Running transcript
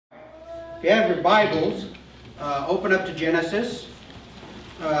If you have your Bibles, open up to Genesis.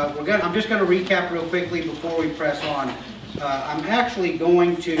 I'm just going to recap real quickly before we press on. I'm actually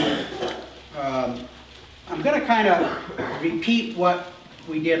going to kind of repeat what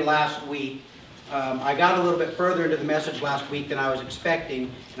we did last week. I got a little bit further into the message last week than I was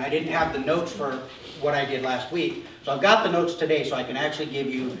expecting, and I didn't have the notes for what I did last week. So I've got the notes today, so I can actually give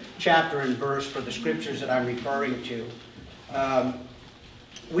you chapter and verse for the scriptures that I'm referring to.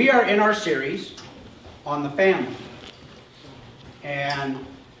 We are in our series on the family. And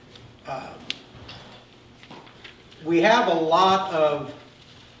we have a lot of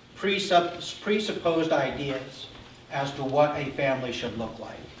presupposed ideas as to what a family should look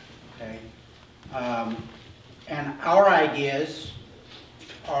like. Okay? And our ideas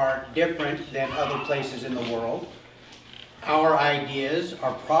are different than other places in the world. Our ideas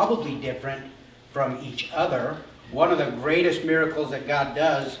are probably different from each other. One of the greatest miracles that God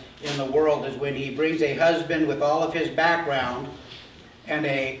does in the world is when He brings a husband with all of his background and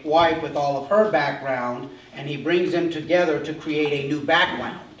a wife with all of her background, and He brings them together to create a new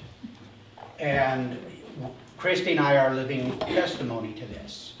background. And Christy and I are living testimony to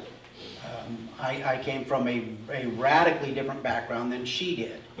this. I came from a radically different background than she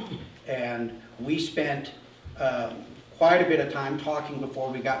did. And we spent quite a bit of time talking before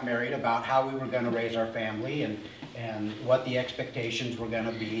we got married about how we were going to raise our family and what the expectations were going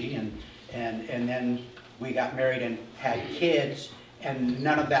to be. And then we got married and had kids, and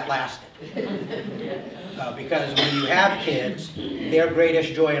none of that lasted. Because when you have kids, their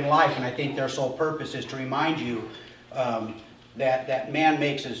greatest joy in life, and I think their sole purpose, is to remind you that man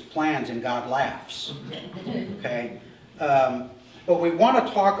makes his plans and God laughs. Okay? But we want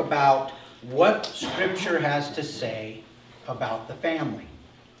to talk about what Scripture has to say about the family.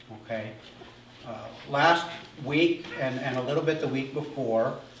 Okay? Last week and a little bit the week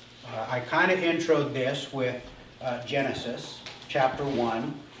before, I kind of introed this with Genesis chapter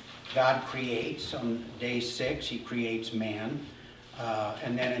 1. God creates. On day 6, He creates man.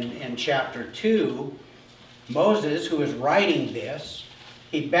 And then in chapter 2, Moses, who is writing this,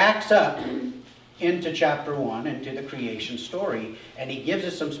 he backs up into chapter 1, into the creation story, and he gives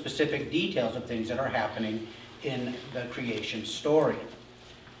us some specific details of things that are happening in the creation story.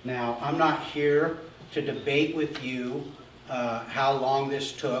 Now, I'm not here to debate with you how long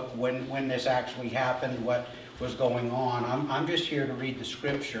this took, when this actually happened, what was going on. I'm just here to read the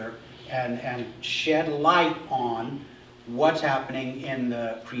Scripture and shed light on what's happening in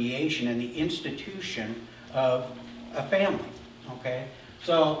the creation and the institution of a family. Okay?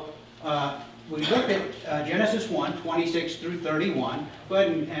 So, we looked at Genesis 1, 26 through 31. Go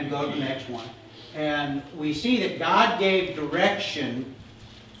ahead and go to the next one. And we see that God gave direction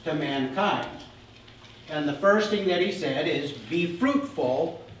to mankind. And the first thing that He said is, be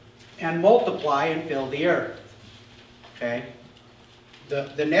fruitful and multiply and fill the earth. Okay?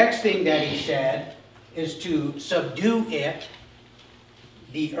 The next thing that He said is to subdue it,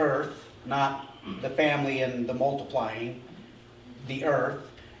 the earth, not the family and the multiplying, the earth,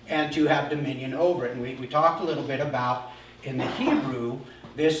 and to have dominion over it. And we talked a little bit about, in the Hebrew,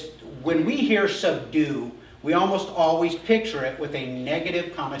 this, when we hear subdue, we almost always picture it with a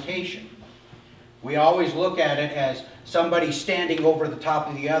negative connotation. We always look at it as somebody standing over the top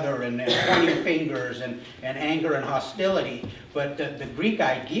of the other and pointing fingers and anger and hostility. But the Greek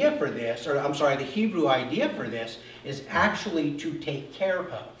idea for this, or I'm sorry, the Hebrew idea for this, is actually to take care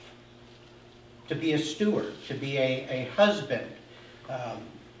of. To be a steward, to be a husband.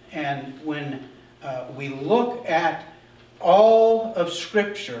 And when we look at all of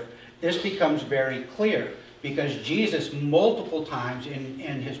Scripture, this becomes very clear, because Jesus multiple times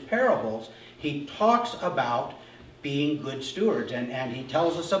in His parables, He talks about being good stewards, and He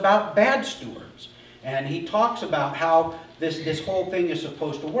tells us about bad stewards. And He talks about how this whole thing is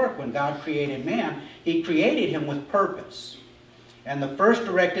supposed to work. When God created man, He created him with purpose. And the first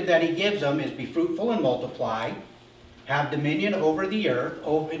directive that He gives them is, be fruitful and multiply, have dominion over the earth.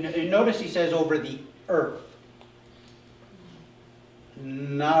 And notice He says over the earth,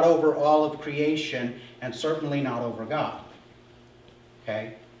 not over all of creation, and certainly not over God.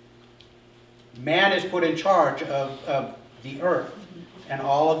 Okay? Man is put in charge of the earth and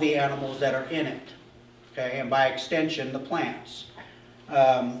all of the animals that are in it. Okay? And by extension, the plants.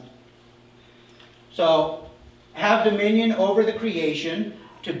 So, have dominion over the creation,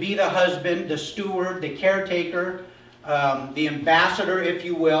 to be the husband, the steward, the caretaker, the ambassador, if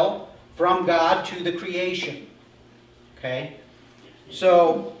you will, from God to the creation. Okay?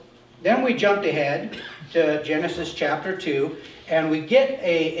 So, then we jumped ahead to Genesis chapter 2, and we get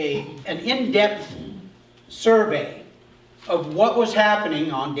an in-depth survey of what was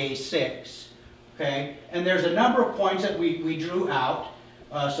happening on day 6. Okay? And there's a number of points that we drew out.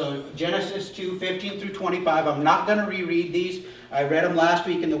 So Genesis 2, 15 through 25. I'm not going to reread these. I read them last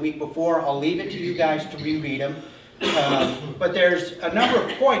week and the week before. I'll leave it to you guys to reread them. But there's a number of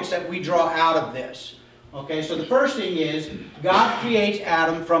points that we draw out of this. Okay, so the first thing is God creates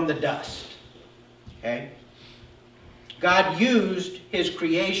Adam from the dust. Okay? God used his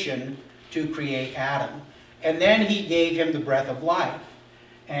creation to create Adam. And then he gave him the breath of life.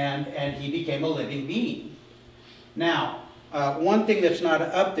 And he became a living being. Now, one thing that's not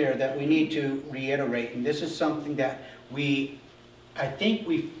up there that we need to reiterate, and this is something that I think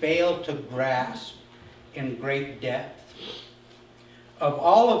we fail to grasp in great depth. Of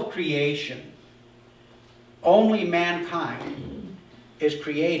all of creation, only mankind is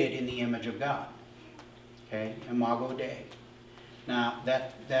created in the image of God. Okay? Imago Dei. Now,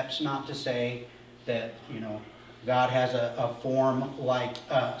 that's not to say that, God has a form like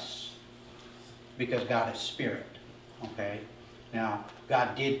us, because God is spirit. Okay? Now,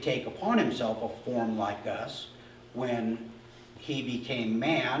 God did take upon himself a form like us when he became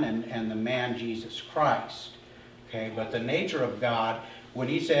man, and the man Jesus Christ. Okay? But the nature of God, when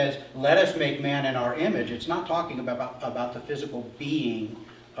he says, let us make man in our image, it's not talking about the physical being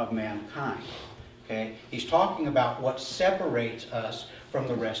of mankind. Okay? He's talking about what separates us from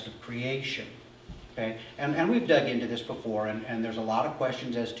the rest of creation. Okay? And we've dug into this before, and there's a lot of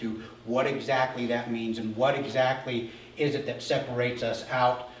questions as to what exactly that means and what exactly is it that separates us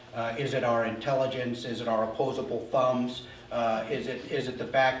out. Is it our intelligence? Is it our opposable thumbs? Is it the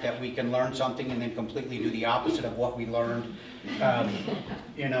fact that we can learn something and then completely do the opposite of what we learned?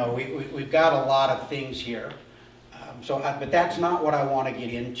 We've got a lot of things here. But that's not what I want to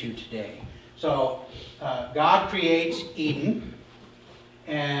get into today. So God creates Eden,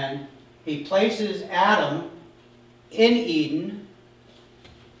 and he places Adam in Eden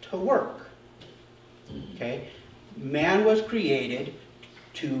to work. Okay? Man was created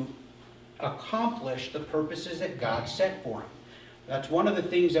to accomplish the purposes that God set for him. That's one of the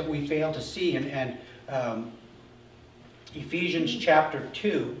things that we fail to see. And Ephesians chapter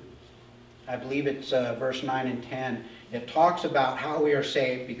 2, I believe it's verse 9 and 10, it talks about how we are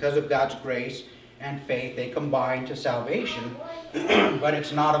saved because of God's grace and faith. They combine to salvation, but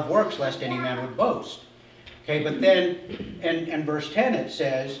it's not of works, lest any man would boast. Okay, but then in verse 10 it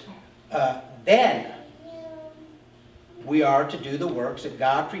says, then we are to do the works that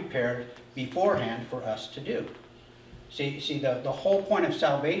God prepared beforehand for us to do. See, the whole point of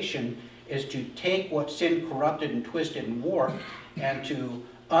salvation is to take what sin corrupted and twisted and warped and to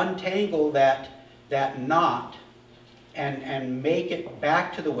untangle that knot and make it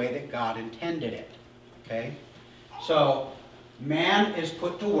back to the way that God intended it. Okay? So, man is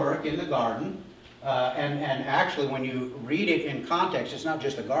put to work in the garden, and actually when you read it in context, it's not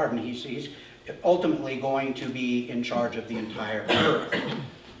just the garden. He's ultimately going to be in charge of the entire earth.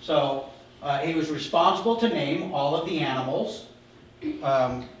 So, he was responsible to name all of the animals.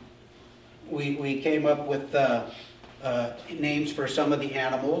 We came up with names for some of the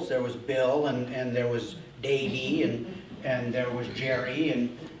animals. There was Bill, and there was Davy, and there was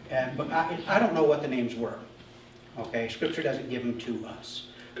Jerry, but I don't know what the names were. Okay, Scripture doesn't give them to us.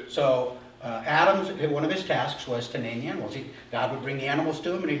 So one of his tasks was to name the animals. God would bring the animals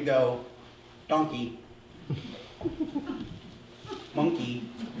to him, and he'd go, donkey, monkey,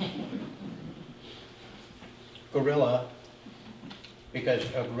 gorilla, because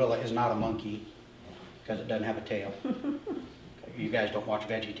a gorilla is not a monkey, because it doesn't have a tail. You guys don't watch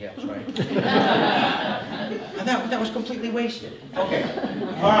VeggieTales, right? that was completely wasted. Okay,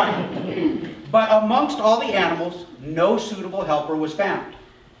 all right. But amongst all the animals, no suitable helper was found.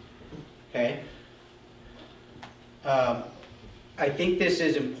 Okay? I think this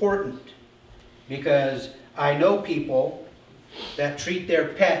is important because I know people that treat their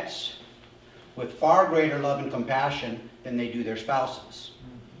pets with far greater love and compassion than they do their spouses.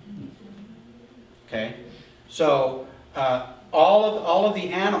 Okay? So, all of the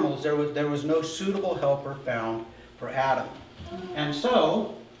animals, there was no suitable helper found for Adam. And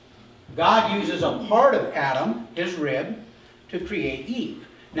so, God uses a part of Adam, his rib, to create Eve.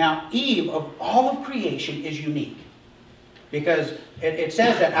 Now, Eve, of all of creation, is unique. Because it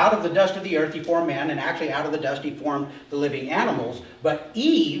says that out of the dust of the earth he formed man, and actually out of the dust he formed the living animals. But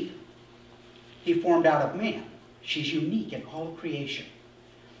Eve, he formed out of man. She's unique in all of creation.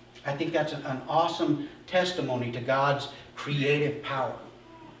 I think that's an awesome testimony to God's creative power.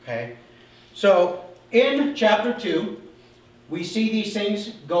 Okay? So, in chapter 2, we see these things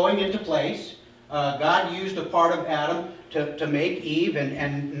going into place. God used a part of Adam to make Eve,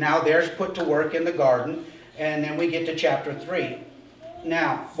 and now theirs put to work in the garden. and then we get to chapter 3.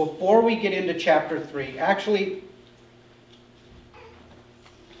 Now, before we get into chapter 3, actually,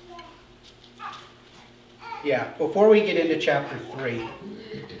 before we get into chapter 3,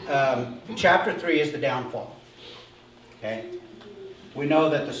 chapter 3 is the downfall. Okay? We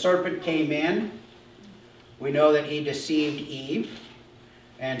know that the serpent came in. We know that he deceived Eve,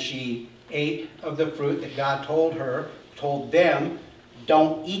 and she ate of the fruit that God told them,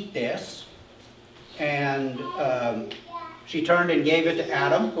 don't eat this. And she turned and gave it to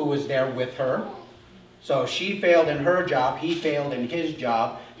Adam, who was there with her. So she failed in her job, he failed in his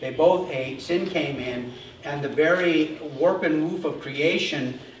job. They both ate, sin came in, and the very warp and woof of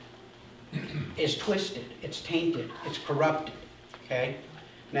creation is twisted, it's tainted, it's corrupted. Okay?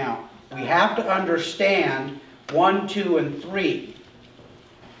 Now, we have to understand 1, 2, and 3.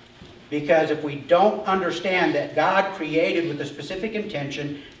 Because if we don't understand that God created with a specific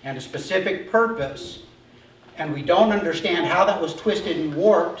intention and a specific purpose, and we don't understand how that was twisted and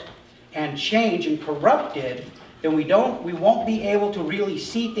warped and changed and corrupted, then we won't be able to really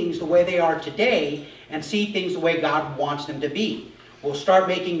see things the way they are today and see things the way God wants them to be. We'll start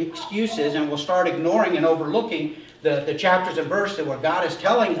making excuses, and we'll start ignoring and overlooking the chapters and verses where God is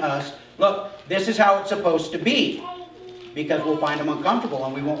telling us, look, this is how it's supposed to be. Because we'll find them uncomfortable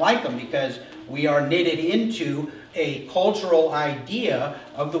and we won't like them because we are knitted into a cultural idea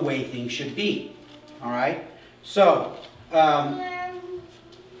of the way things should be. All right? So, the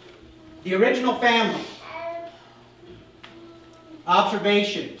original family.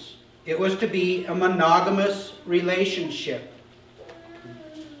 Observations. It was to be a monogamous relationship.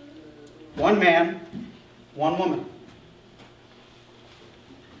 One man, one woman.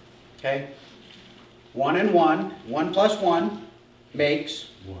 Okay? 1 and 1, 1 plus 1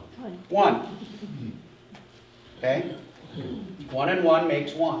 makes 1. Okay? 1 and 1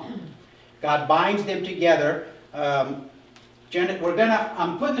 makes 1. God binds them together. I'm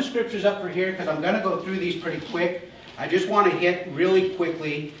putting the scriptures up for here because I'm going to go through these pretty quick. I just want to hit really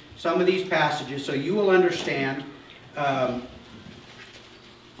quickly some of these passages so you will understand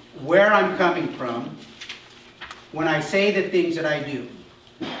where I'm coming from when I say the things that I do.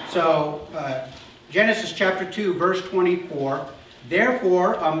 So, Genesis chapter 2, verse 24,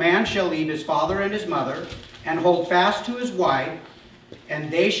 therefore a man shall leave his father and his mother, and hold fast to his wife, and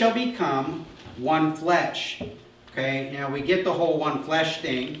they shall become one flesh. Okay, now we get the whole one flesh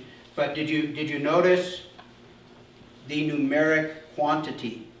thing, but did you notice the numeric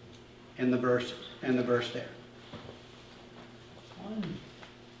quantity in the verse there?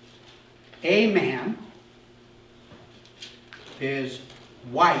 A man is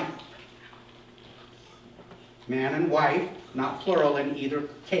wife. Man and wife, not plural in either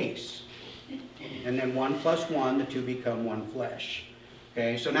case. And then 1 plus 1, the two become one flesh.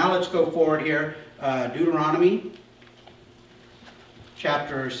 Okay, so now let's go forward here. Deuteronomy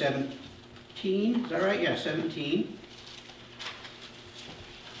chapter 17. Is that right? Yeah, 17.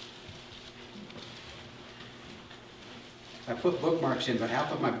 I put bookmarks in, but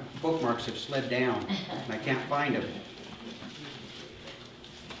half of my bookmarks have slid down, and I can't find them.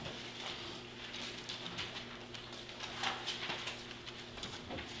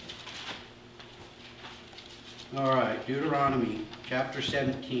 All right, Deuteronomy chapter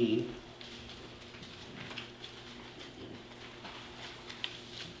 17.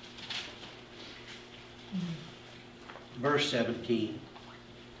 Verse 17.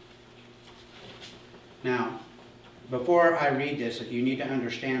 Now, before I read this, you need to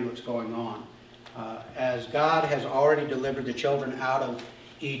understand what's going on. As God has already delivered the children out of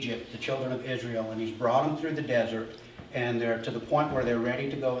Egypt, the children of Israel, and He's brought them through the desert, and they're to the point where they're ready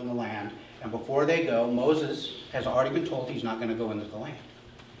to go in the land. And before they go, Moses has already been told he's not going to go into the land.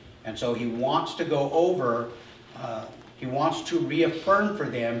 And so he wants to go over, he wants to reaffirm for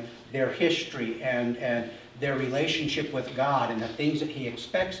them their history and their relationship with God and the things that He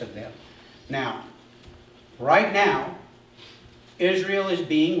expects of them. Now, right now, Israel is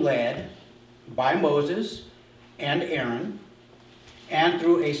being led by Moses and Aaron and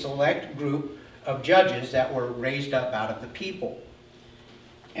through a select group of judges that were raised up out of the people.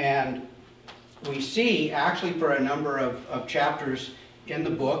 And we see, actually for a number of chapters in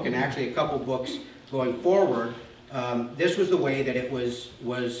the book, and actually a couple books going forward, this was the way that it was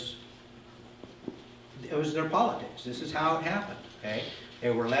their politics. This is how it happened. Okay?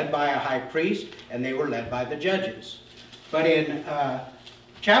 They were led by a high priest, and they were led by the judges. But in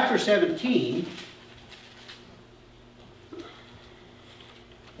chapter 17,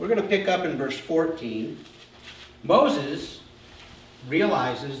 we're going to pick up in verse 14. Moses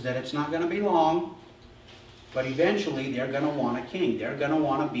realizes that it's not going to be long But eventually, they're going to want a king. They're going to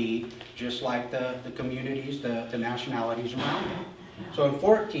want to be just like the communities, the nationalities around them. So in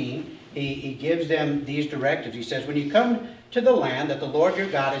 14, he gives them these directives. He says, when you come to the land that the Lord your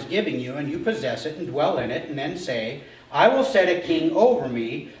God is giving you, and you possess it and dwell in it, and then say, I will set a king over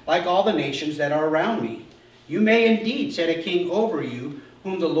me, like all the nations that are around me. You may indeed set a king over you,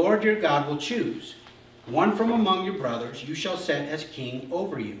 whom the Lord your God will choose. One from among your brothers you shall set as king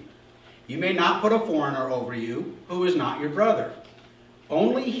over you. You may not put a foreigner over you, who is not your brother.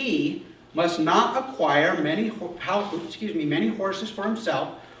 Only he must not acquire many horses for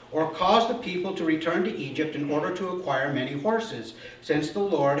himself, or cause the people to return to Egypt in order to acquire many horses, since the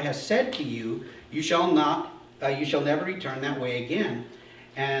Lord has said to you, you shall never return that way again.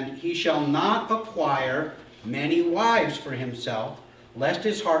 And he shall not acquire many wives for himself, lest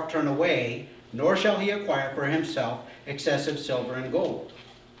his heart turn away, nor shall he acquire for himself excessive silver and gold.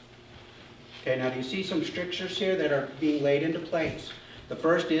 Okay, now do you see some strictures here that are being laid into place? The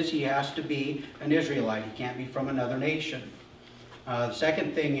first is he has to be an Israelite. He can't be from another nation. The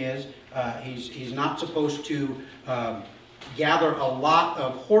second thing is he's not supposed to gather a lot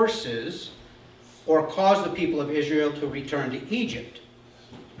of horses or cause the people of Israel to return to Egypt.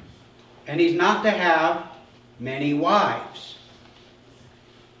 And he's not to have many wives.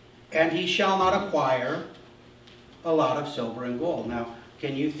 And he shall not acquire a lot of silver and gold. Now,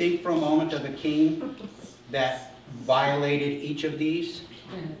 can you think for a moment of a king that violated each of these?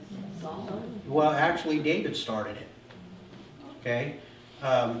 Well, actually, David started it. Okay?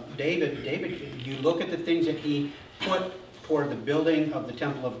 David, you look at the things that he put toward the building of the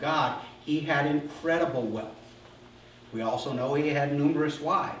temple of God, he had incredible wealth. We also know he had numerous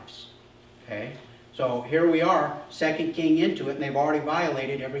wives. Okay? So here we are, second king into it, and they've already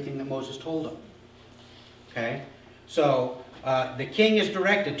violated everything that Moses told them. Okay? So the king is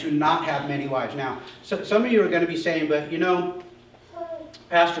directed to not have many wives. Now, so some of you are going to be saying, but you know,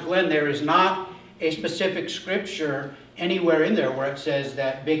 Pastor Glenn, there is not a specific scripture anywhere in there where it says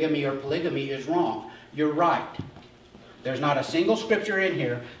that bigamy or polygamy is wrong. You're right. There's not a single scripture in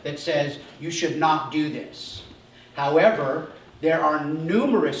here that says you should not do this. However, there are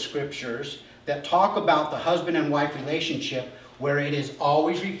numerous scriptures that talk about the husband and wife relationship where it is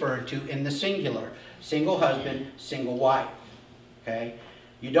always referred to in the singular. Single husband, single wife. Okay?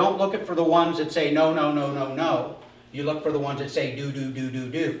 You don't look for the ones that say no, no, no, no, no. You look for the ones that say do, do, do, do,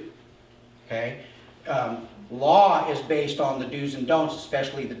 do. Okay? Law is based on the do's and don'ts,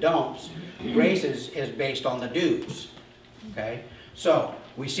 especially the don'ts. Grace is based on the do's. Okay? So,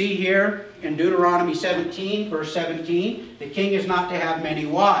 we see here in Deuteronomy 17, verse 17, the king is not to have many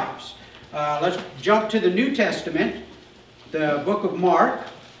wives. Let's jump to the New Testament, the book of Mark.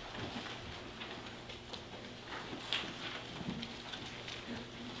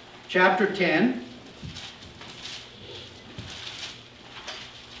 Chapter 10.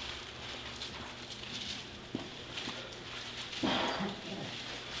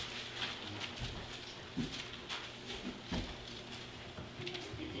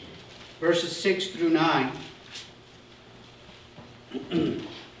 Verses 6 through 9.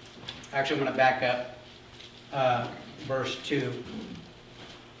 Actually, I'm going to back up verse 2.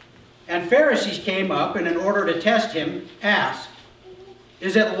 And Pharisees came up, and in order to test him, asked,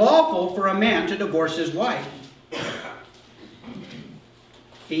 is it lawful for a man to divorce his wife?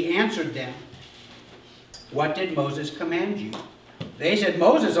 He answered them, what did Moses command you? They said,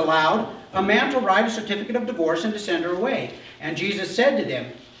 Moses allowed a man to write a certificate of divorce and to send her away. And Jesus said to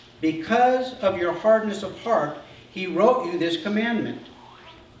them, because of your hardness of heart, he wrote you this commandment.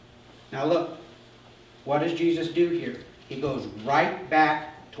 Now look, what does Jesus do here? He goes right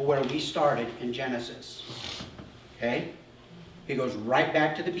back to where we started in Genesis. Okay? He goes right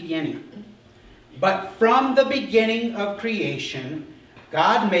back to the beginning. But from the beginning of creation,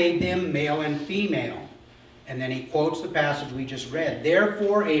 God made them male and female. And then he quotes the passage we just read.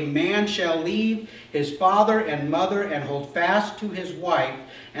 Therefore a man shall leave his father and mother and hold fast to his wife,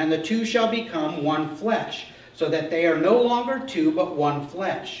 and the two shall become one flesh, so that they are no longer two but one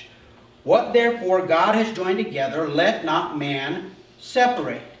flesh. What therefore God has joined together, let not man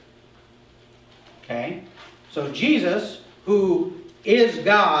separate. Okay? So Jesus, who is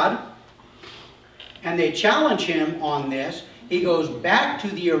God, and they challenge him on this, he goes back to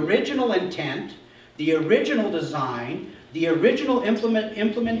the original intent, the original design, the original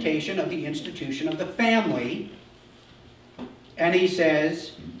implementation of the institution of the family, and he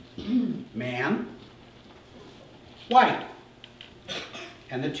says, man, wife,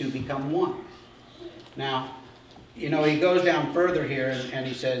 and the two become one. Now, you know, he goes down further here, and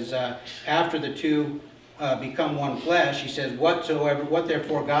he says, after the two become one flesh. He says, what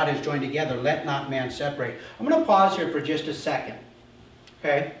therefore God has joined together, let not man separate. I'm going to pause here for just a second,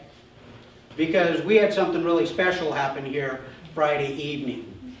 okay? Because we had something really special happen here Friday evening.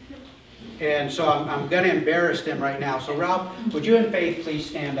 And so I'm going to embarrass them right now. So Ralph, would you and Faith please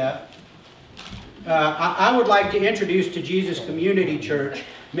stand up? I would like to introduce to Jesus Community Church,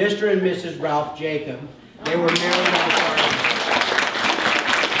 Mr. and Mrs. Ralph Jacob. They were married at the party.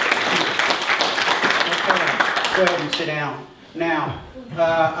 Go ahead and sit down. Now,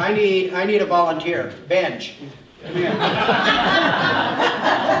 I need a volunteer. Benj, come here.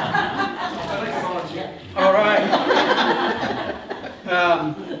 All right.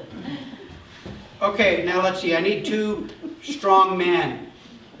 Okay, now let's see. I need 2 strong men.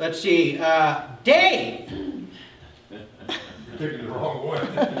 Let's see. Dave. Taking it the wrong way.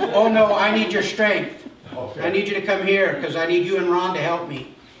 Oh no, I need your strength. Okay. I need you to come here because I need you and Ron to help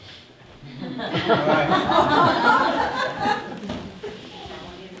me. All right.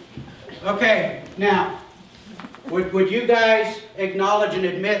 Okay, now, would you guys acknowledge and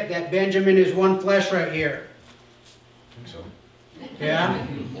admit that Benjamin is one flesh right here? I think so. Yeah?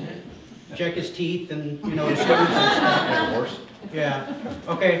 Check his teeth and, you know, his toes and stuff. Horse. Yeah.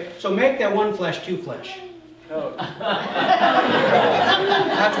 Okay, so make that one flesh 2 flesh. Oh. That's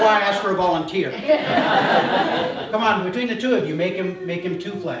why I asked for a volunteer. Come on, between the 2 of you, make him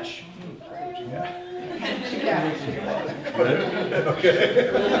 2 flesh. Okay.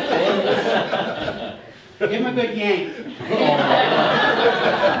 Give him a good yank. I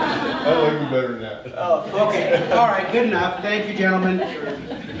like him better than that. Okay, all right, good enough. Thank you, gentlemen.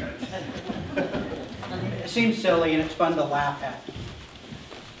 It seems silly and it's fun to laugh at.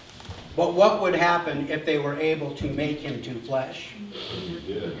 But what would happen if they were able to make him 2 flesh?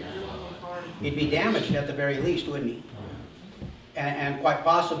 Yeah. He'd be damaged at the very least, wouldn't he? And quite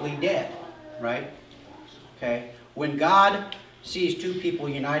possibly dead, right? Okay. When God sees 2 people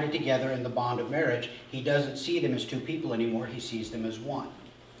united together in the bond of marriage, he doesn't see them as 2 people anymore. He sees them as one.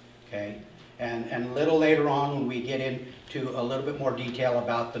 Okay. And a little later on, when we get into a little bit more detail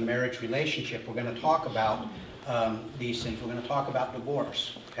about the marriage relationship, we're going to talk about these things. We're going to talk about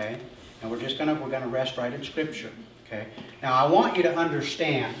divorce. Okay. And we're going to rest right in Scripture. Okay. Now, I want you to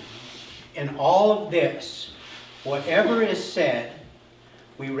understand, in all of this, whatever is said,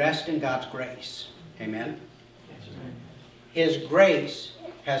 we rest in God's grace. Amen? His grace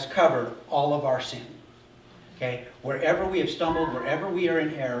has covered all of our sin. Okay? Wherever we have stumbled, wherever we are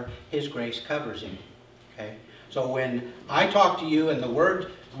in error, His grace covers it. Okay? So when I talk to you and the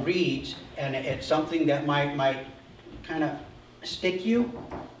Word reads, and it's something that might kind of stick you,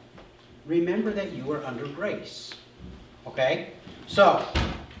 remember that you are under grace. Okay? So,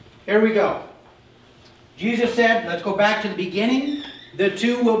 here we go. Jesus said, let's go back to the beginning, the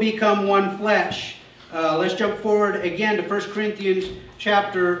 2 will become one flesh. Let's jump forward again to 1 Corinthians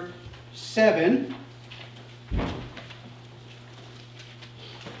chapter 7.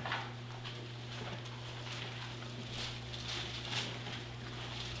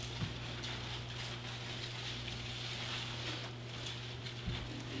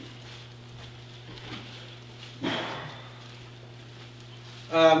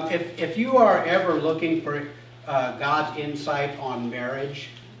 If you are ever looking for God's insight on marriage,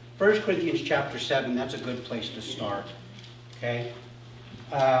 1 Corinthians chapter 7, that's a good place to start. Okay?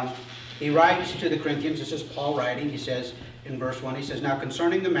 He writes to the Corinthians, this is Paul writing, he says in verse 1, he says, now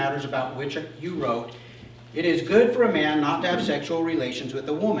concerning the matters about which you wrote, it is good for a man not to have sexual relations with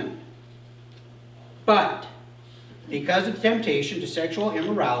a woman. But, because of temptation to sexual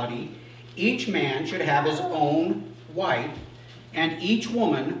immorality, each man should have his own wife, and each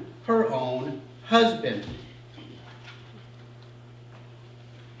woman her own husband.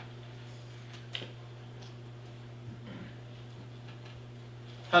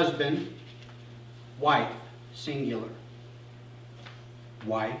 Husband, wife, singular.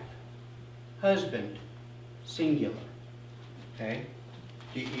 Wife, husband, singular. Okay?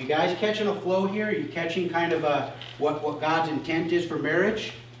 You guys catching a flow here? Are you catching kind of what God's intent is for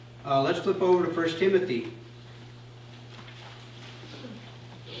marriage? Let's flip over to 1 Timothy.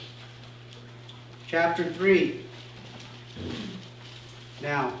 Chapter 3.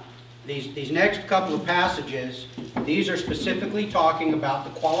 Now, these next couple of passages, these are specifically talking about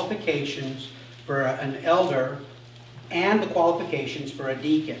the qualifications for an elder and the qualifications for a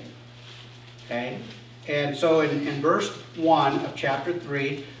deacon. Okay? And so in verse 1 of chapter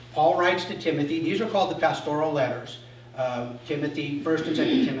 3, Paul writes to Timothy. These are called the pastoral letters. Timothy, 1st and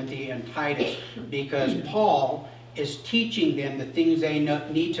 2nd Timothy, and Titus, because Paul is teaching them the things they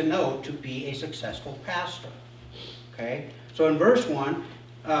need to know to be a successful pastor. Okay? So in verse 1,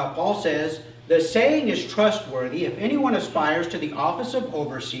 Paul says, The saying is trustworthy. If anyone aspires to the office of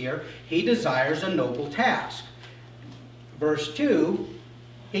overseer, he desires a noble task. Verse 2,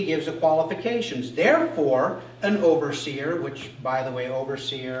 he gives the qualifications. Therefore, an overseer, which, by the way,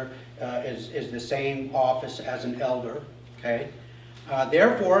 overseer is the same office as an elder. Okay?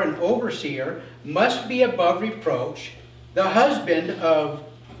 Therefore, an overseer must be above reproach, the husband of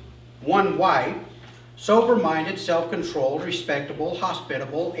one wife, sober-minded, self-controlled, respectable,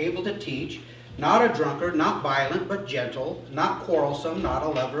 hospitable, able to teach, not a drunkard, not violent, but gentle, not quarrelsome, not a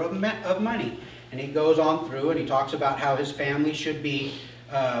lover of money. And he goes on through and he talks about how his family should be,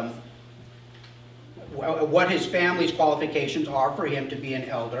 what his family's qualifications are for him to be an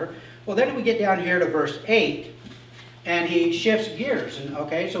elder. Well, then we get down here to verse 8, and he shifts gears. And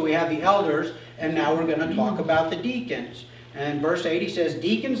okay, so we have the elders, and now we're going to talk about the deacons. And in verse 8 he says,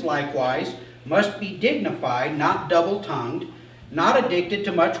 deacons likewise must be dignified, not double-tongued, not addicted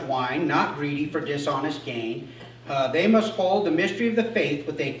to much wine, not greedy for dishonest gain. They must hold the mystery of the faith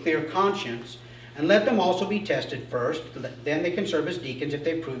with a clear conscience, and let them also be tested first. Then they can serve as deacons if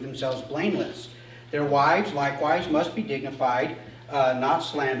they prove themselves blameless. Their wives likewise must be dignified, not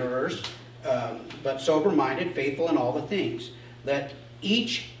slanderers, but sober-minded, faithful in all the things. Let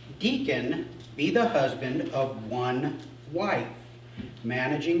each deacon be the husband of one wife,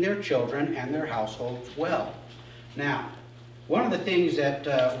 managing their children and their households well. Now, one of the things that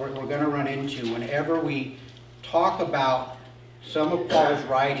we're going to run into whenever we talk about some of Paul's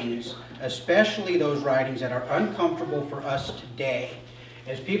writings, especially those writings that are uncomfortable for us today,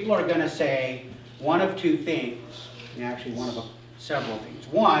 is people are going to say one of two things, actually one of several things.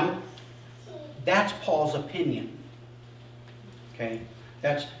 One, that's Paul's opinion. Okay?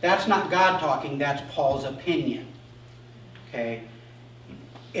 That's not God talking, that's Paul's opinion. Okay?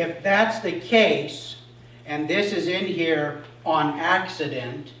 If that's the case, and this is in here on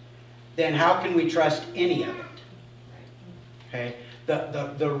accident, then how can we trust any of it? Okay?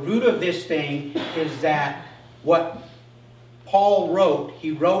 The root of this thing is that what Paul wrote,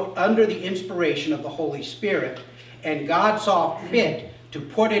 he wrote under the inspiration of the Holy Spirit, and God saw fit to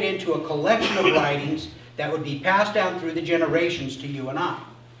put it into a collection of writings that would be passed down through the generations to you and I.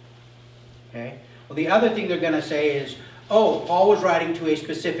 Okay? Well, the other thing they're going to say is, oh, Paul was writing to a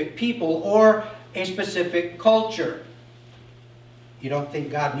specific people or a specific culture. You don't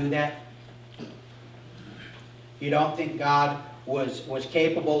think God knew that? You don't think God was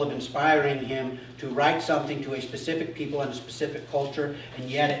capable of inspiring him to write something to a specific people and a specific culture, and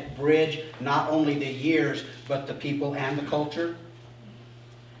yet it bridged not only the years, but the people and the culture?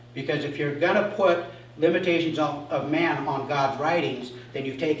 Because if you're going to put limitations of man on God's writings, then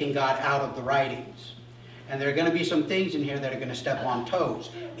you've taken God out of the writings. And there are going to be some things in here that are going to step on toes.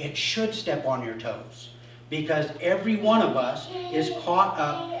 It should step on your toes. Because every one of us is caught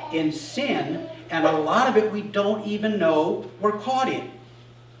up in sin, and a lot of it we don't even know we're caught in.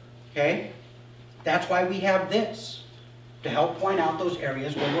 Okay? That's why we have this, to help point out those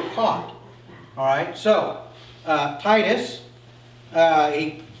areas where we're caught. All right? So, Titus,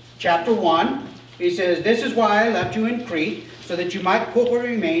 chapter 1, he says, "This is why I left you in Crete, so that you might put what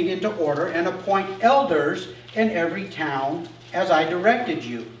remained into order and appoint elders in every town, as I directed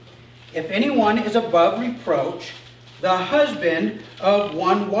you. If anyone is above reproach, the husband of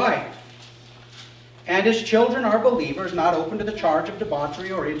one wife, and his children are believers, not open to the charge of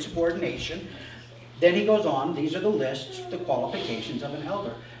debauchery or insubordination." Then he goes on, these are the lists, the qualifications of an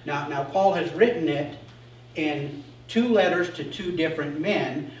elder. Now Paul has written it in 2 letters to 2 different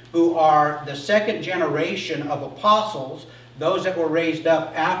men who are the second generation of apostles, those that were raised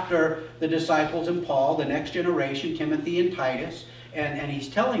up after the disciples and Paul, the next generation, Timothy and Titus. And he's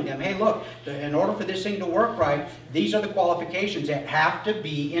telling them, hey, look, in order for this thing to work right, these are the qualifications that have to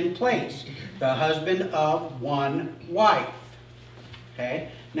be in place. The husband of one wife. Okay?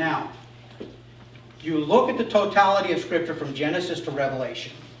 Now, you look at the totality of Scripture from Genesis to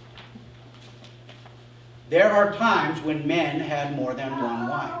Revelation. There are times when men had more than one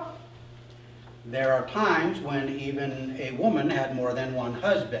wife. There are times when even a woman had more than one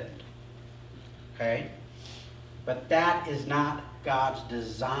husband. Okay? But that is not God's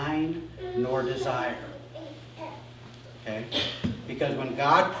design nor desire. Okay? Because when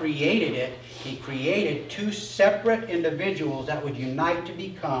God created it, He created 2 separate individuals that would unite to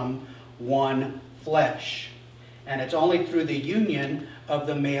become one flesh. And it's only through the union of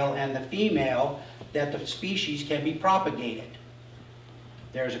the male and the female that the species can be propagated.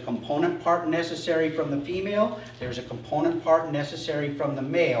 There's a component part necessary from the female, there's a component part necessary from the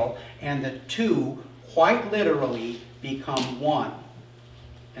male, and the 2 quite literally become one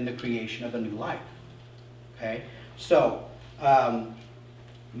in the creation of a new life. Okay? So,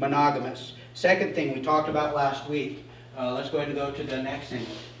 monogamous. Second thing we talked about last week, let's go ahead and go to the next thing.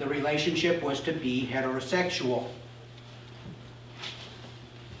 The relationship was to be heterosexual.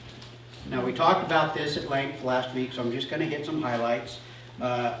 Now we talked about this at length last week, so I'm just going to hit some highlights.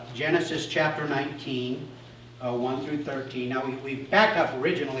 Genesis chapter 19, 1 through 13. Now we back up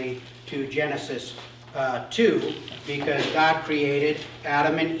originally to Genesis 2, because God created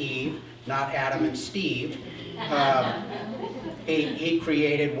Adam and Eve, not Adam and Steve. He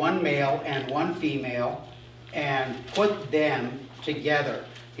created one male and one female and put them together.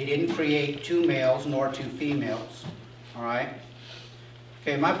 He didn't create two males nor two females. All right?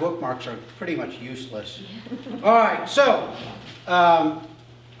 Okay, my bookmarks are pretty much useless. All right, so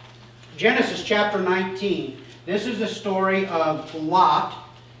Genesis chapter 19. This is the story of Lot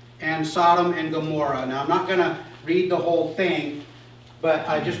and Sodom and Gomorrah. Now, I'm not going to read the whole thing, but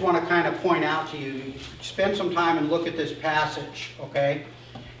I just want to kind of point out to you, spend some time and look at this passage, okay?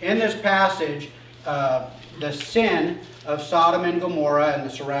 In this passage, the sin of Sodom and Gomorrah and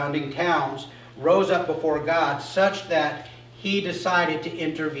the surrounding towns rose up before God such that he decided to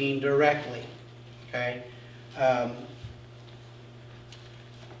intervene directly, okay?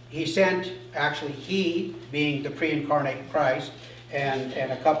 He sent, actually he, being the pre-incarnate Christ, and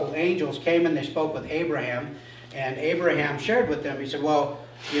a couple angels came and they spoke with Abraham, and Abraham shared with them. He said, well,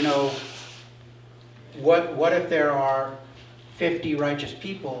 you know, what if there are 50 righteous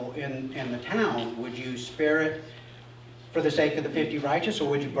people in the town? Would you spare it for the sake of the 50 righteous, or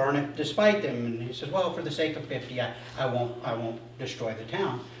would you burn it despite them? And he said, well, for the sake of 50, I won't destroy the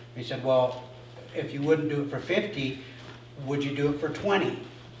town. He said, well, if you wouldn't do it for 50, would you do it for 20?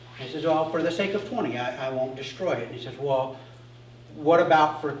 He says, well, for the sake of 20, I won't destroy it. And he says, well, what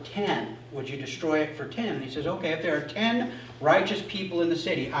about for 10? Would you destroy it for 10? And he says, okay, if there are 10 righteous people in the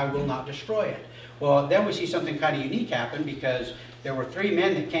city, I will not destroy it. Well, then we see something kind of unique happen, because there were 3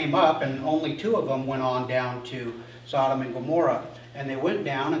 men that came up, and only 2 of them went on down to Sodom and Gomorrah. And they went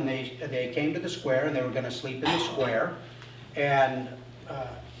down, and they came to the square, and they were going to sleep in the square. And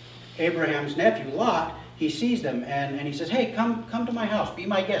Abraham's nephew, Lot, he sees them, and he says, hey, come to my house, be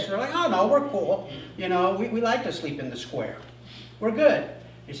my guest. And they're like, oh, no, we're cool. You know, we like to sleep in the square. We're good.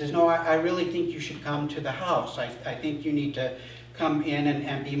 He says, no, I really think you should come to the house. I think you need to come in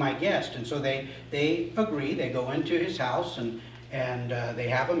and be my guest. And so they agree. They go into his house, and they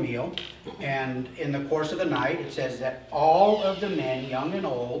have a meal. And in the course of the night, it says that all of the men, young and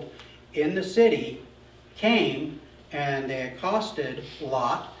old, in the city came, and they accosted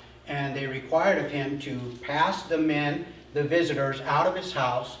Lot, and they required of him to pass the men, the visitors, out of his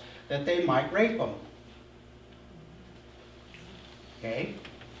house that they might rape them. Okay?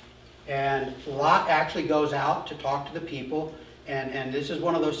 And Lot actually goes out to talk to the people, and this is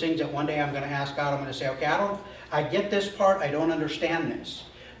one of those things that one day I'm going to ask God. I'm going to say, okay, I get this part, I don't understand this.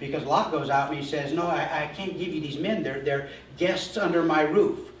 Because Lot goes out and he says, no, I can't give you these men, they're guests under my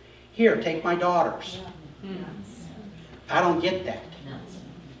roof. Here, take my daughters. I don't get that.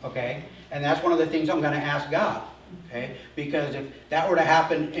 Okay? And that's one of the things I'm going to ask God. Okay? Because if that were to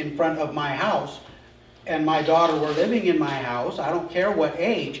happen in front of my house, and my daughter were living in my house, I don't care what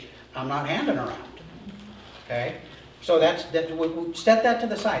age, I'm not handing her out. Okay? So we'll set that to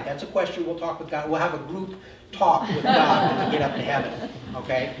the side. That's a question we'll talk with God. We'll have a group talk with God when we get up to heaven.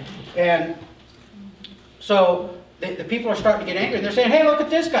 Okay? And so the people are starting to get angry. They're saying, hey, look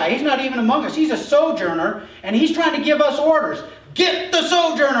at this guy. He's not even among us. He's a sojourner, and he's trying to give us orders. Get the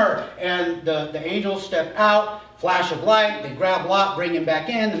sojourner! And the angels step out, flash of light, they grab Lot, bring him back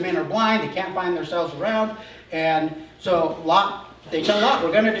in. The men are blind, they can't find themselves around. And so they tell Lot,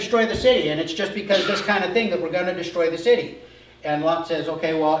 we're going to destroy the city, and it's just because of this kind of thing that we're going to destroy the city. And Lot says,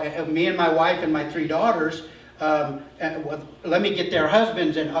 okay, well, me and my wife and my 3 daughters, let me get their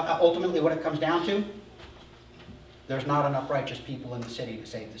husbands. And ultimately what it comes down to, there's not enough righteous people in the city to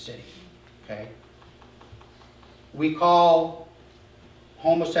save the city. Okay? We call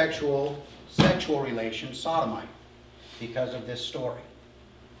homosexual sexual relations sodomite because of this story.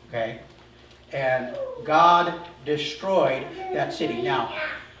 Okay? And God destroyed that city. Now,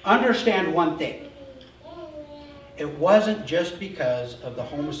 understand one thing. It wasn't just because of the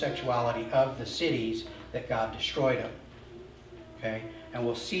homosexuality of the cities that God destroyed them. Okay? And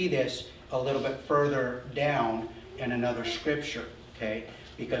we'll see this a little bit further down in another scripture. Okay?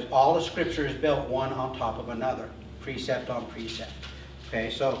 Because all the scripture is built one on top of another. Precept on precept. Okay,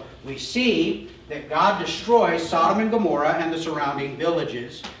 so we see that God destroys Sodom and Gomorrah and the surrounding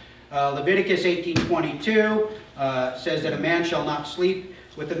villages. Leviticus 18:22 says that a man shall not sleep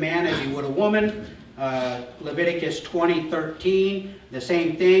with a man as he would a woman. Leviticus 20:13, the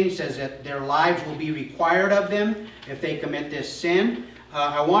same thing, says that their lives will be required of them if they commit this sin.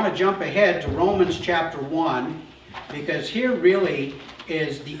 I want to jump ahead to Romans chapter 1, because here really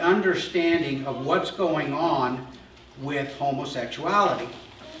is the understanding of what's going on with homosexuality.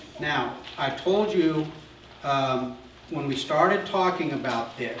 Now, I told you when we started talking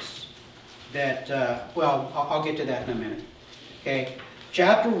about this that, well, I'll get to that in a minute. Okay,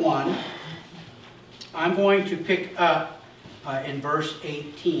 chapter 1, I'm going to pick up in verse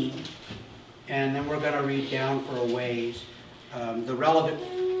 18, and then we're going to read down for a ways. The relevant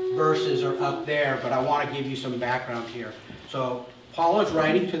verses are up there, but I want to give you some background here. So, Paul is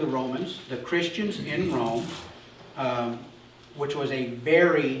writing to the Romans, the Christians in Rome, which was a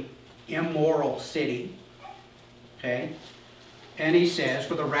very immoral city. Okay? And he says,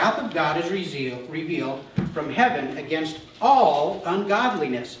 "For the wrath of God is revealed from heaven against all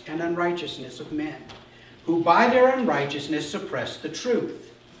ungodliness and unrighteousness of men, who by their unrighteousness suppress the truth.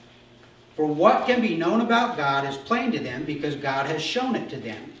 For what can be known about God is plain to them, because God has shown it to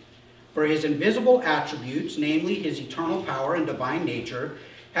them. For his invisible attributes, namely his eternal power and divine nature,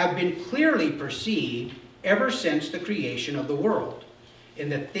 have been clearly perceived ever since the creation of the world, in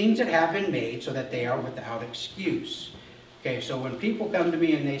the things that have been made, so that they are without excuse." Okay, so when people come to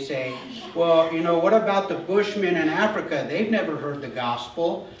me and they say, well, you know, what about the Bushmen in Africa? They've never heard the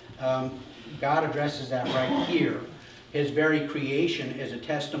gospel. God addresses that right here. His very creation is a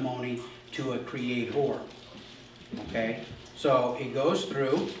testimony to a creator. Okay, so he goes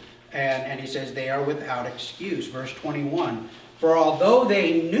through and he says they are without excuse. Verse 21, "For although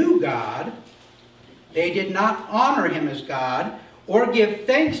they knew God, they did not honor him as God or give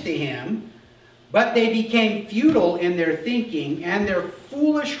thanks to him, but they became futile in their thinking, and their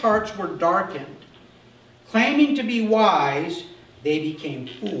foolish hearts were darkened. Claiming to be wise, they became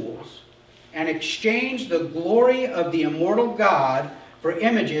fools, and exchanged the glory of the immortal God for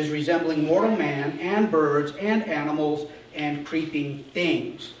images resembling mortal man and birds and animals and creeping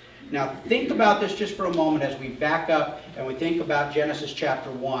things." Now think about this just for a moment as we back up and we think about Genesis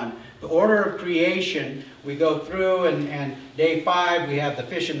chapter 1. The order of creation, we go through, and day 5 we have the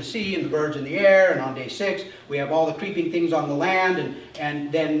fish in the sea and the birds in the air, and on day 6 we have all the creeping things on the land,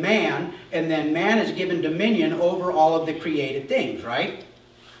 and then man is given dominion over all of the created things, right?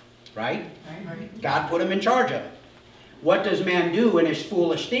 Right? God put him in charge of it. What does man do in his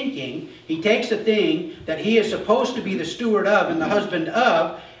foolish thinking? He takes a thing that he is supposed to be the steward of and the husband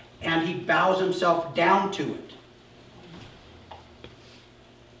of, and he bows himself down to it.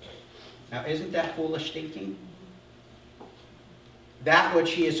 Now, isn't that foolish thinking? That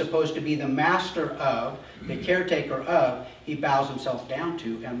which he is supposed to be the master of, the caretaker of, he bows himself down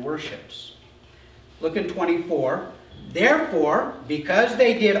to and worships. Look in 24. "Therefore, because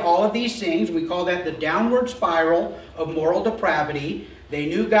they did all of these things," we call that the downward spiral of moral depravity. They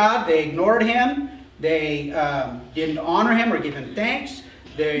knew God, they ignored him, they didn't honor him or give him thanks.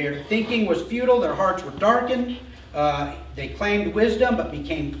 Their thinking was futile, their hearts were darkened. They claimed wisdom but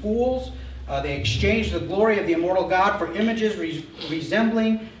became fools. They exchanged the glory of the immortal God for images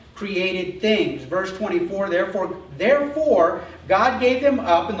resembling created things. Verse 24, Therefore God gave them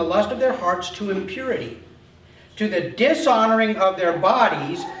up in the lust of their hearts to impurity, to the dishonoring of their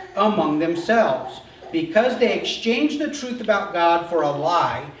bodies among themselves, because they exchanged the truth about God for a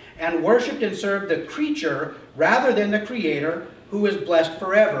lie, and worshipped and served the creature rather than the Creator, who is blessed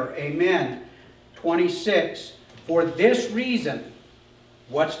forever. Amen." 26, "For this reason,"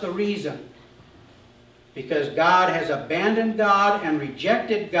 what's the reason? Because God has abandoned God and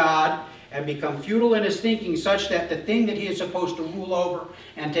rejected God and become futile in his thinking, such that the thing that he is supposed to rule over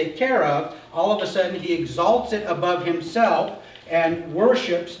and take care of, all of a sudden he exalts it above himself and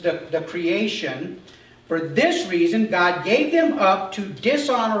worships the creation. "For this reason God gave them up to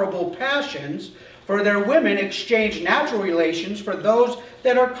dishonorable passions, for their women exchanged natural relations for those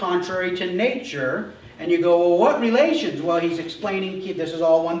that are contrary to nature." And you go, well, what relations? Well, he's explaining, this is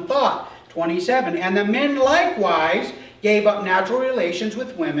all one thought. 27, "And the men likewise gave up natural relations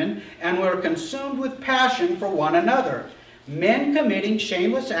with women, and were consumed with passion for one another, men committing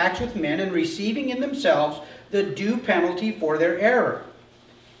shameless acts with men, and receiving in themselves the due penalty for their error.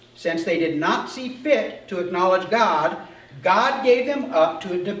 Since they did not see fit to acknowledge God, God gave them up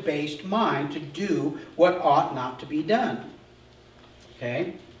to a debased mind to do what ought not to be done."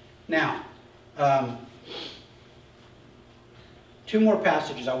 Okay? Now, 2 more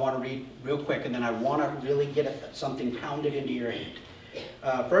passages I want to read real quick, and then I want to really get something pounded into your head.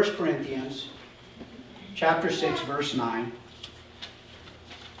 1 Corinthians chapter 6, verse 9.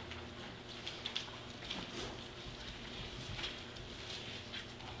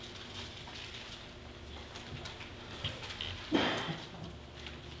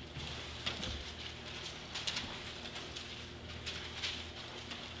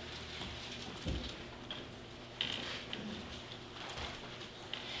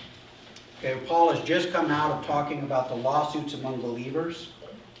 Okay, Paul has just come out of talking about the lawsuits among believers,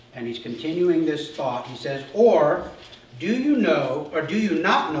 and he's continuing this thought. He says, or do you know, or do you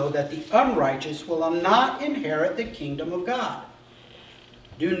not know that the unrighteous will not inherit the kingdom of God?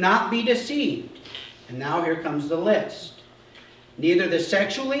 Do not be deceived. And now here comes the list. Neither the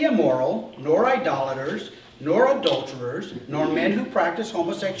sexually immoral, nor idolaters, nor adulterers, nor men who practice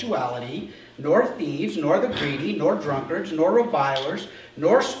homosexuality, nor thieves, nor the greedy, nor drunkards, nor revilers,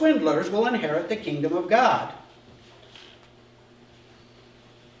 nor swindlers will inherit the kingdom of God.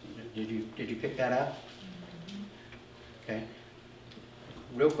 Did you pick that up? Okay.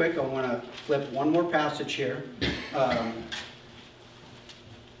 Real quick, I want to flip one more passage here.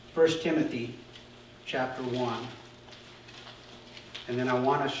 1 Timothy chapter 1. And then I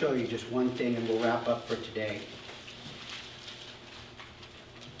want to show you just one thing and we'll wrap up for today.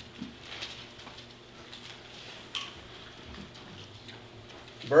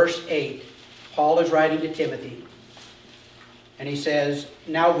 Verse 8, Paul is writing to Timothy. And he says,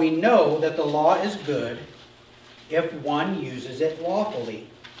 now we know that the law is good if one uses it lawfully.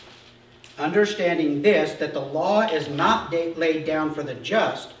 Understanding this, that the law is not laid down for the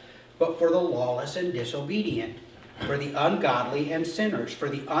just, but for the lawless and disobedient, for the ungodly and sinners, for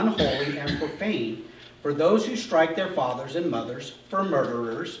the unholy and profane, for those who strike their fathers and mothers, for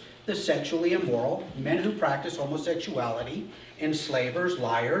murderers, the sexually immoral, men who practice homosexuality, enslavers,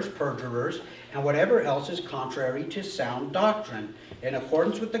 liars, perjurers, and whatever else is contrary to sound doctrine, in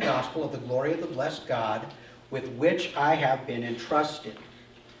accordance with the gospel of the glory of the blessed God, with which I have been entrusted.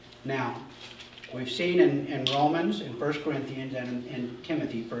 Now, we've seen in Romans, in 1 Corinthians, and in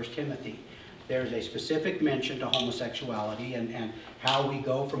Timothy, 1 Timothy, there's a specific mention to homosexuality and how we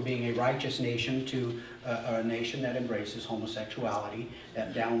go from being a righteous nation to a nation that embraces homosexuality,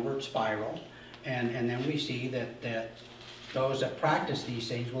 that downward spiral. And then we see that those that practice these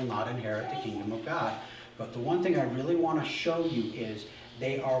things will not inherit the kingdom of God. But the one thing I really want to show you is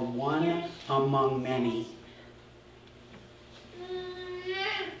they are one among many.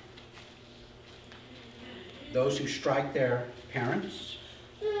 Those who strike their parents,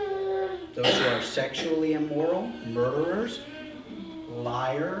 those who are sexually immoral, murderers,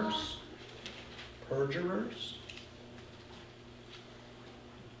 liars, perjurers.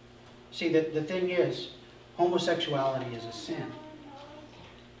 See, the thing is, homosexuality is a sin.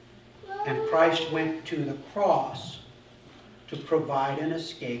 And Christ went to the cross to provide an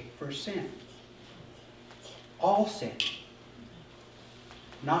escape for sin. All sin.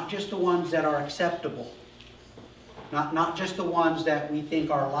 Not just the ones that are acceptable. Not just the ones that we think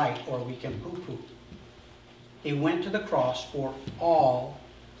are light or we can poo-poo. He went to the cross for all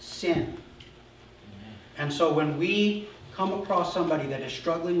sin. And so when we come across somebody that is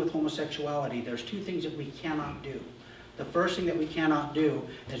struggling with homosexuality, there's two things that we cannot do. The first thing that we cannot do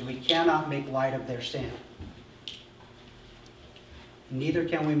is we cannot make light of their sin. Neither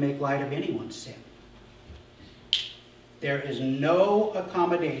can we make light of anyone's sin. There is no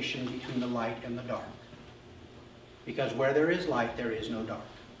accommodation between the light and the dark. Because where there is light, there is no dark.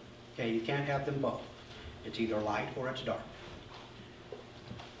 Okay, you can't have them both. It's either light or it's dark.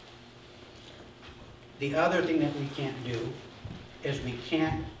 The other thing that we can't do is we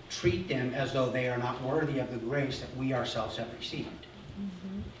can't treat them as though they are not worthy of the grace that we ourselves have received.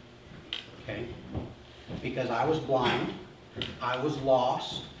 Okay? Because I was blind, I was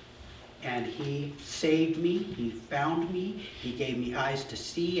lost, and He saved me, He found me, He gave me eyes to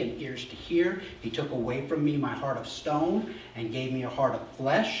see and ears to hear. He took away from me my heart of stone and gave me a heart of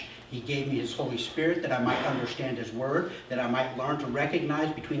flesh. He gave me His Holy Spirit that I might understand His Word, that I might learn to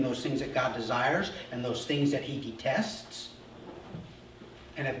recognize between those things that God desires and those things that He detests.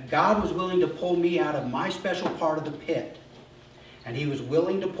 And if God was willing to pull me out of my special part of the pit, and He was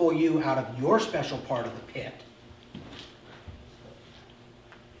willing to pull you out of your special part of the pit,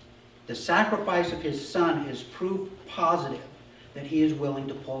 the sacrifice of His Son is proof positive that He is willing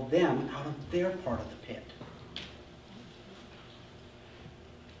to pull them out of their part of the pit.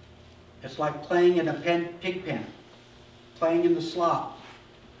 It's like playing in a pig pen, playing in the slop,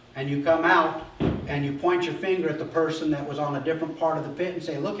 and you come out and you point your finger at the person that was on a different part of the pit and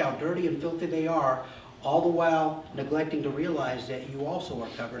say, look how dirty and filthy they are, all the while neglecting to realize that you also are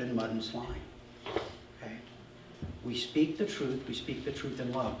covered in mud and slime. Okay? We speak the truth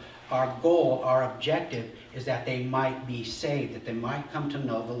in love. Our goal, our objective is that they might be saved, that they might come to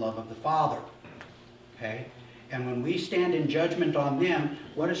know the love of the Father. Okay? And when we stand in judgment on them,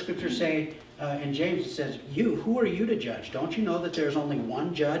 what does Scripture say in James? It says, who are you to judge? Don't you know that there's only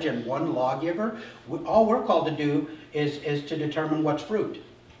one judge and one lawgiver? All we're called to do is to determine what's fruit.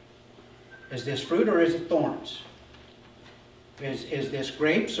 Is this fruit or is it thorns? Is this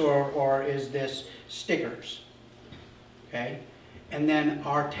grapes or is this stickers? Okay? And then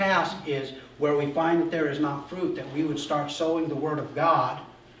our task is, where we find that there is not fruit, that we would start sowing the Word of God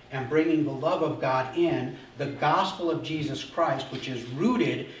and bringing the love of God in, the gospel of Jesus Christ, which is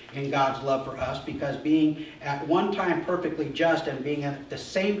rooted in God's love for us, because being at one time perfectly just and being at the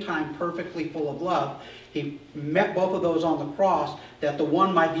same time perfectly full of love, he met both of those on the cross, that the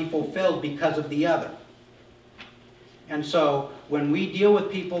one might be fulfilled because of the other. And so when we deal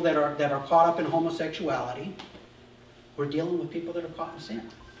with people that are caught up in homosexuality, we're dealing with people that are caught in sin.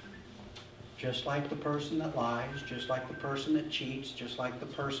 Just like the person that lies, just like the person that cheats, just like the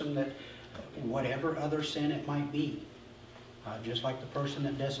person that, whatever other sin it might be. Just like the person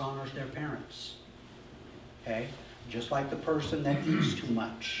that dishonors their parents. Okay? Just like the person that eats too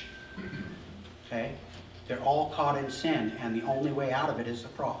much. Okay? They're all caught in sin, and the only way out of it is the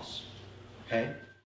cross. Okay?